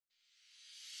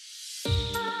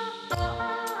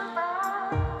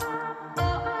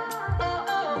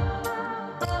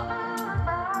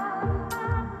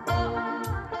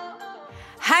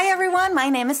Hi everyone, my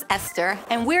name is Esther,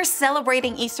 and we're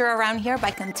celebrating Easter around here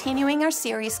by continuing our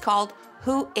series called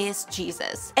Who is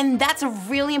Jesus? And that's a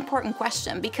really important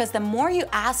question because the more you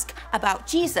ask about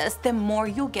Jesus, the more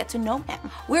you'll get to know him.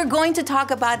 We're going to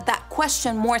talk about that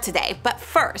question more today, but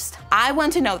first, I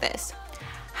want to know this.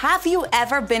 Have you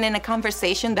ever been in a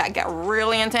conversation that got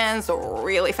really intense or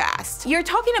really fast? You're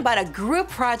talking about a group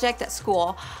project at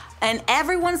school and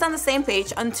everyone's on the same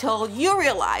page until you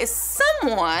realize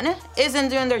someone isn't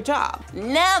doing their job.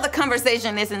 Now the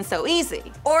conversation isn't so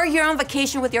easy. Or you're on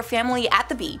vacation with your family at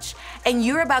the beach and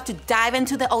you're about to dive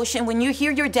into the ocean when you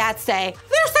hear your dad say,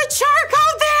 "There's a shark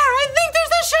out there! I think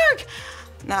there's a shark!"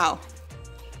 Now,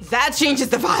 that changes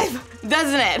the vibe,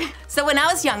 doesn't it? So when I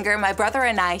was younger, my brother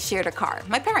and I shared a car,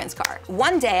 my parents' car.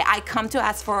 One day I come to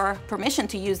ask for permission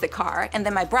to use the car, and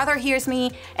then my brother hears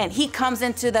me and he comes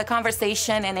into the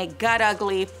conversation and it got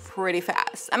ugly pretty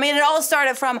fast. I mean, it all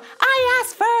started from, "I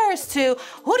asked first," to,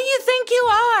 "Who do you think you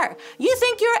are? You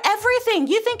think you're everything.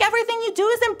 You think everything you do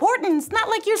is important. It's not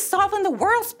like you're solving the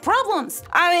world's problems."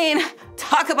 I mean,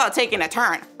 talk about taking a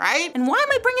turn, right? And why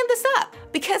am I bringing this up?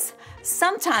 Because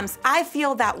sometimes I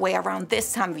feel that way around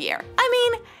this time of year. I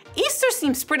mean, Easter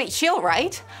seems pretty chill,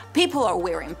 right? People are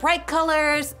wearing bright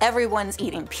colors, everyone's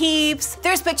eating Peeps,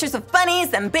 there's pictures of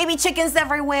bunnies and baby chickens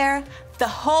everywhere. The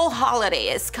whole holiday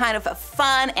is kind of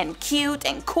fun and cute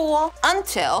and cool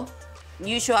until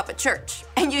you show up at church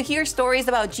and you hear stories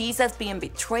about Jesus being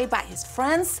betrayed by his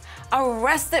friends,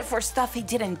 arrested for stuff he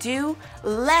didn't do,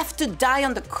 left to die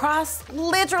on the cross,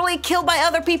 literally killed by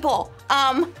other people.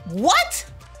 What?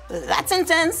 That's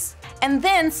intense. And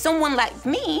then someone like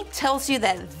me tells you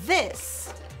that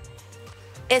this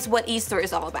is what Easter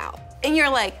is all about. And you're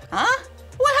like, huh?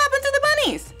 What happened to the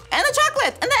bunnies? And the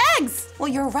chocolate? And the eggs? Well,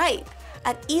 you're right.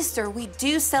 At Easter, we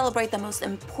do celebrate the most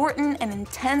important and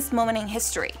intense moment in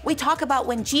history. We talk about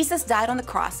when Jesus died on the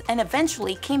cross and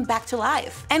eventually came back to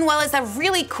life. And while it's a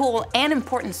really cool and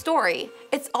important story,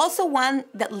 it's also one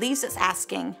that leaves us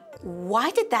asking, why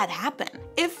did that happen?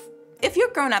 If you're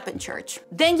grown up in church,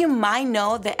 then you might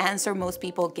know the answer most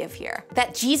people give here,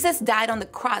 that Jesus died on the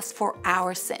cross for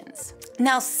our sins.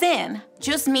 Now, sin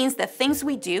just means the things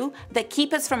we do that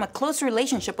keep us from a close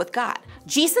relationship with God.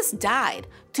 Jesus died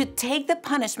to take the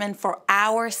punishment for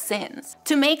our sins,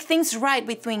 to make things right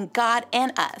between God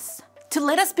and us, to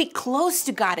let us be close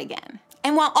to God again.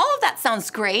 And while all of that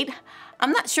sounds great,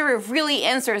 I'm not sure it really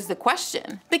answers the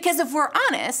question. Because if we're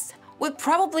honest, we'd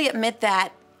probably admit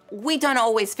that we don't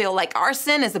always feel like our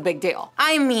sin is a big deal.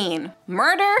 I mean,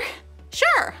 murder?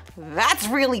 Sure, that's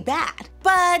really bad.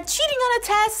 But cheating on a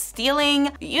test,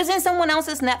 stealing, using someone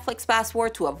else's Netflix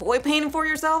password to avoid paying for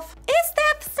yourself, is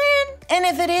that sin? And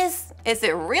if it is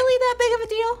it really that big of a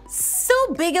deal?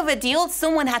 So big of a deal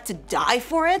someone had to die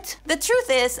for it? The truth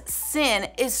is, sin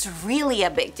is really a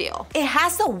big deal. It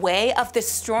has a way of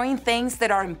destroying things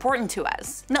that are important to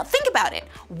us. Now think about it.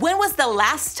 When was the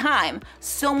last time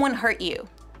someone hurt you?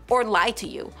 Or lied to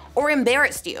you, or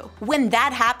embarrassed you? When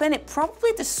that happened, it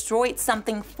probably destroyed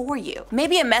something for you.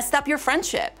 Maybe it messed up your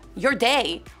friendship, your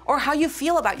day, or how you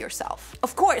feel about yourself.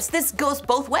 Of course, this goes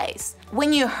both ways.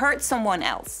 When you hurt someone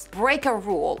else, break a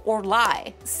rule, or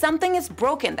lie, something is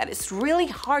broken that is really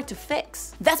hard to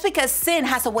fix. That's because sin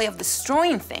has a way of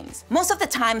destroying things. Most of the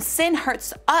time, sin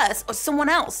hurts us or someone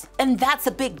else, and that's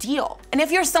a big deal. And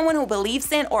if you're someone who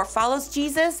believes in or follows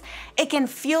Jesus, it can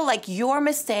feel like your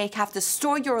mistake have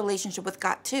destroyed your relationship with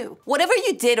God too. Whatever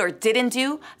you did or didn't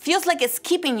do feels like it's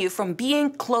keeping you from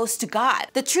being close to God.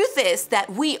 The truth is that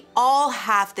we all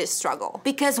have this struggle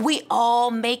because we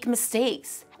all make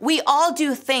mistakes. We all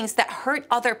do things that hurt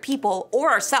other people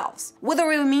or ourselves, whether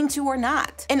we mean to or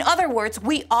not. In other words,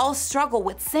 we all struggle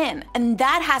with sin, and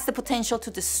that has the potential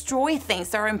to destroy things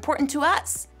that are important to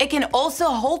us. It can also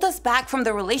hold us back from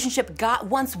the relationship God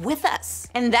wants with us.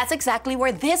 And that's exactly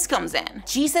where this comes in.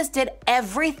 Jesus did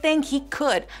everything he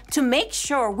could to make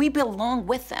sure we belong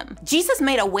with him. Jesus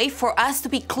made a way for us to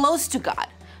be close to God,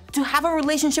 to have a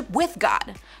relationship with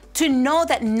God, to know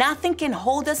that nothing can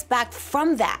hold us back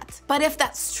from that. But if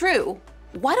that's true,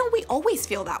 why don't we always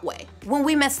feel that way? When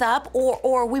we mess up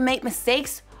or we make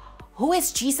mistakes, who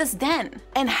is Jesus then?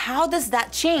 And how does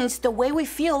that change the way we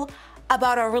feel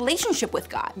about our relationship with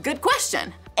God? Good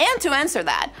question. And to answer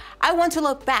that, I want to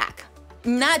look back.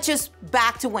 Not just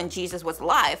back to when Jesus was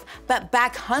alive, but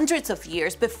back hundreds of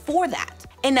years before that,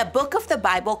 in a book of the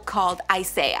Bible called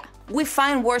Isaiah. We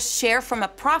find words shared from a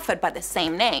prophet by the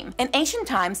same name. In ancient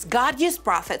times, God used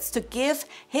prophets to give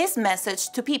his message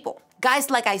to people.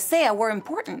 Guys like Isaiah were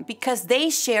important because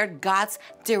they shared God's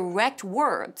direct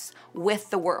words with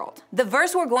the world. The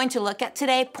verse we're going to look at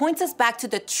today points us back to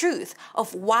the truth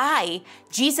of why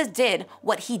Jesus did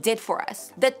what he did for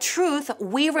us. The truth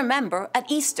we remember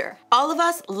at Easter. All of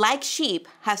us, like sheep,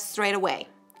 have strayed away.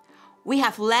 We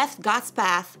have left God's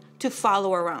path to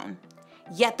follow our own.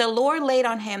 Yet the Lord laid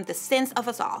on him the sins of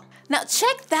us all. Now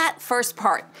check that first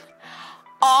part.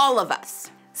 All of us.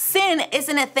 Sin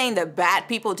isn't a thing that bad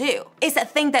people do. It's a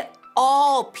thing that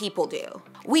all people do.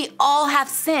 We all have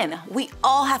sin. We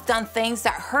all have done things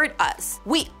that hurt us.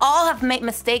 We all have made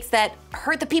mistakes that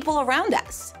hurt the people around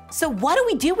us. So what do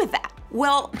we do with that?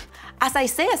 Well, as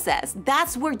Isaiah says,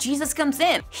 that's where Jesus comes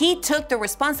in. He took the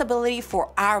responsibility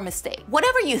for our mistake.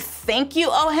 Whatever you think you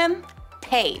owe him,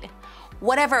 paid.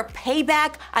 Whatever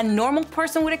payback a normal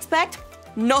person would expect,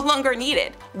 no longer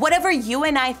needed. Whatever you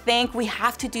and I think we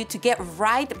have to do to get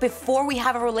right before we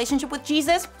have a relationship with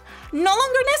Jesus, no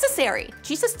longer necessary.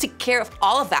 Jesus took care of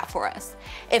all of that for us.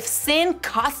 If sin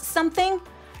costs something,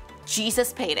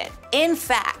 Jesus paid it. In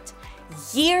fact,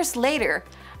 years later,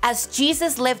 as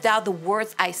Jesus lived out the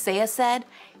words Isaiah said,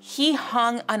 he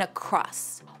hung on a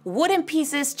cross. Wooden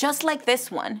pieces just like this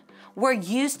one were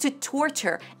used to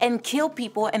torture and kill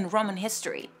people in Roman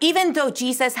history. Even though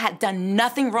Jesus had done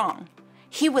nothing wrong,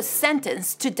 he was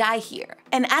sentenced to die here.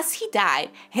 And as he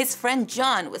died, his friend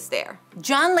John was there.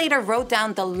 John later wrote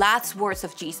down the last words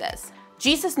of Jesus.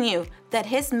 Jesus knew that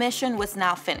his mission was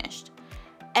now finished.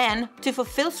 And to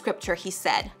fulfill scripture, he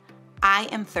said, "I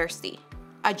am thirsty."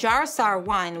 A jar of sour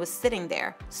wine was sitting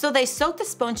there, so they soaked a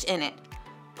sponge in it,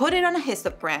 put it on a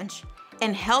hyssop branch,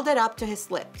 and held it up to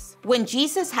his lips. When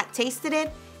Jesus had tasted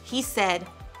it, he said,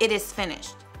 "It is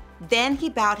finished." Then he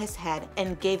bowed his head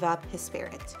and gave up his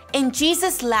spirit. In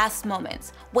Jesus' last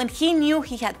moments, when he knew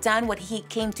he had done what he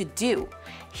came to do,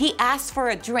 he asked for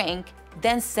a drink,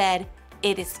 then said,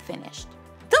 "It is finished."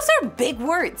 Those are big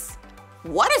words.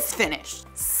 What is finished?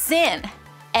 Sin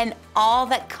and all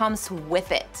that comes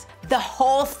with it. The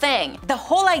whole thing, the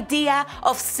whole idea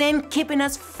of sin keeping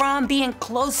us from being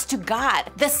close to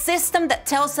God. The system that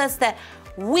tells us that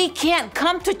we can't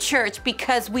come to church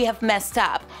because we have messed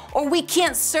up, or we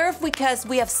can't serve because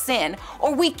we have sinned,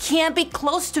 or we can't be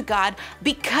close to God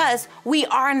because we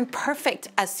aren't perfect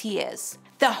as he is.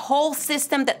 The whole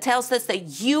system that tells us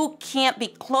that you can't be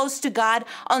close to God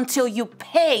until you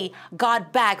pay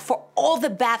God back for all the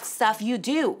bad stuff you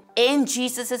do. In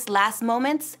Jesus' last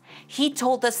moments, he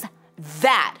told us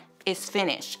that is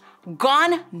finished.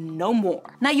 Gone no more.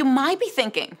 Now you might be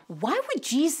thinking, why would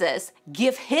Jesus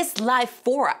give his life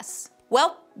for us?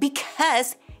 Well,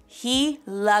 because he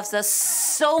loves us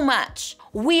so much.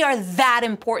 We are that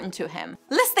important to him.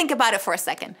 Let's think about it for a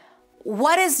second.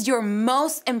 What is your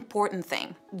most important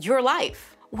thing? Your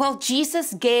life. Well,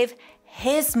 Jesus gave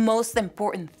his most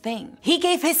important thing. He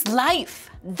gave his life.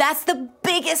 That's the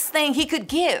biggest thing he could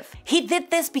give. He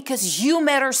did this because you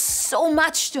matter so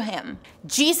much to him.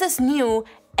 Jesus knew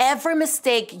every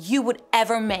mistake you would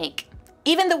ever make,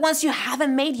 even the ones you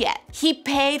haven't made yet. He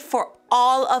paid for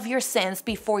all of your sins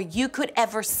before you could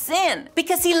ever sin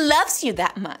because he loves you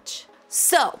that much.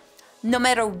 So, no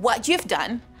matter what you've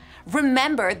done,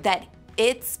 remember that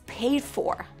it's paid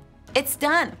for. It's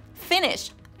done,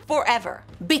 finished, forever.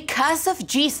 Because of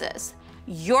Jesus,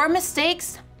 your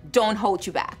mistakes don't hold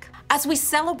you back. As we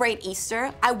celebrate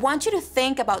Easter, I want you to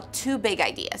think about two big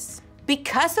ideas.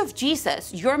 Because of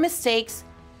Jesus, your mistakes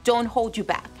don't hold you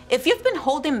back. If you've been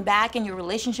holding back in your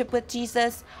relationship with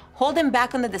Jesus, holding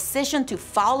back on the decision to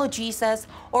follow Jesus,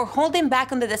 or holding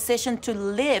back on the decision to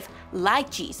live like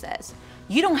Jesus,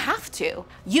 you don't have to.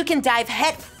 You can dive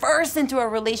head first into a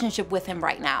relationship with him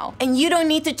right now. And you don't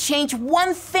need to change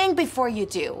one thing before you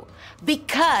do,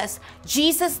 because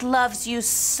Jesus loves you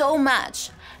so much,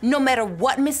 no matter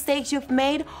what mistakes you've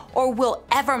made or will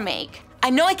ever make. I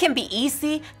know it can be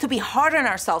easy to be hard on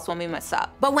ourselves when we mess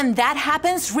up, but when that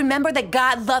happens, remember that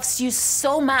God loves you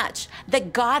so much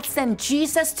that God sent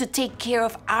Jesus to take care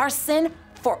of our sin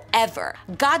forever.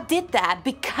 God did that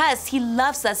because he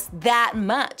loves us that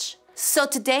much. So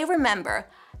today, remember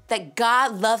that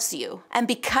God loves you, and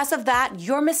because of that,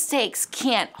 your mistakes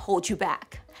can't hold you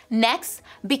back. Next,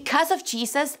 because of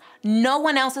Jesus, no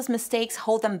one else's mistakes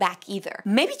hold them back either.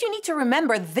 Maybe you need to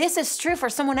remember this is true for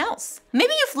someone else.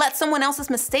 Maybe you've let someone else's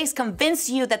mistakes convince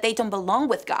you that they don't belong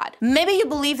with God. Maybe you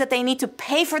believe that they need to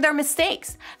pay for their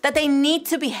mistakes, that they need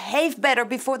to behave better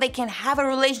before they can have a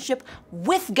relationship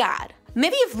with God.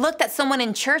 Maybe you've looked at someone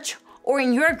in church or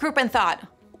in your group and thought,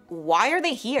 why are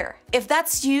they here? If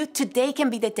that's you, today can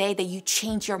be the day that you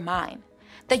change your mind,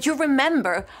 that you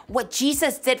remember what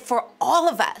Jesus did for all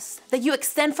of us, that you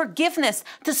extend forgiveness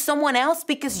to someone else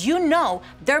because you know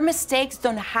their mistakes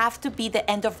don't have to be the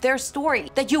end of their story,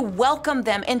 that you welcome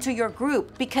them into your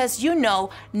group because you know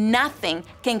nothing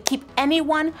can keep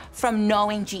anyone from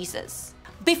knowing Jesus.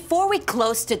 Before we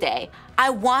close today, I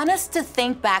want us to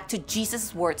think back to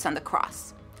Jesus' words on the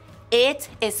cross. It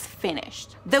is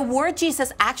finished. The word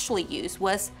Jesus actually used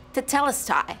was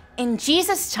tetelestai. In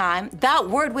Jesus' time, that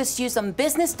word was used on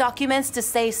business documents to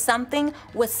say something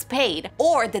was paid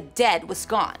or the debt was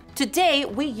gone. Today,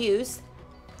 we use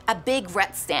a big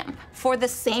red stamp for the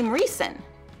same reason.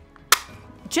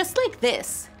 Just like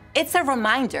this, it's a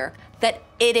reminder that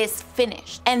it is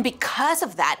finished. And because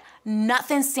of that,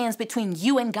 nothing stands between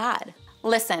you and God.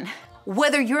 Listen,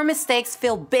 whether your mistakes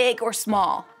feel big or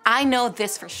small, I know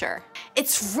this for sure.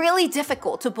 It's really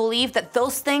difficult to believe that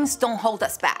those things don't hold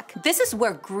us back. This is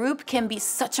where group can be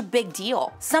such a big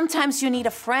deal. Sometimes you need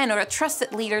a friend or a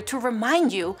trusted leader to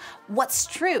remind you what's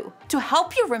true, to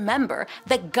help you remember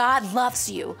that God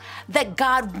loves you, that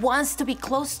God wants to be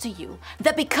close to you,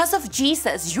 that because of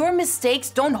Jesus, your mistakes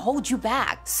don't hold you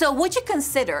back. So would you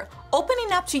consider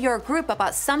opening up to your group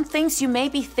about some things you may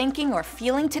be thinking or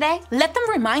feeling today? Let them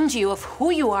remind you of who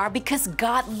you are because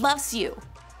God loves you.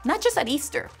 Not just at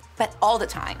Easter, but all the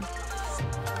time.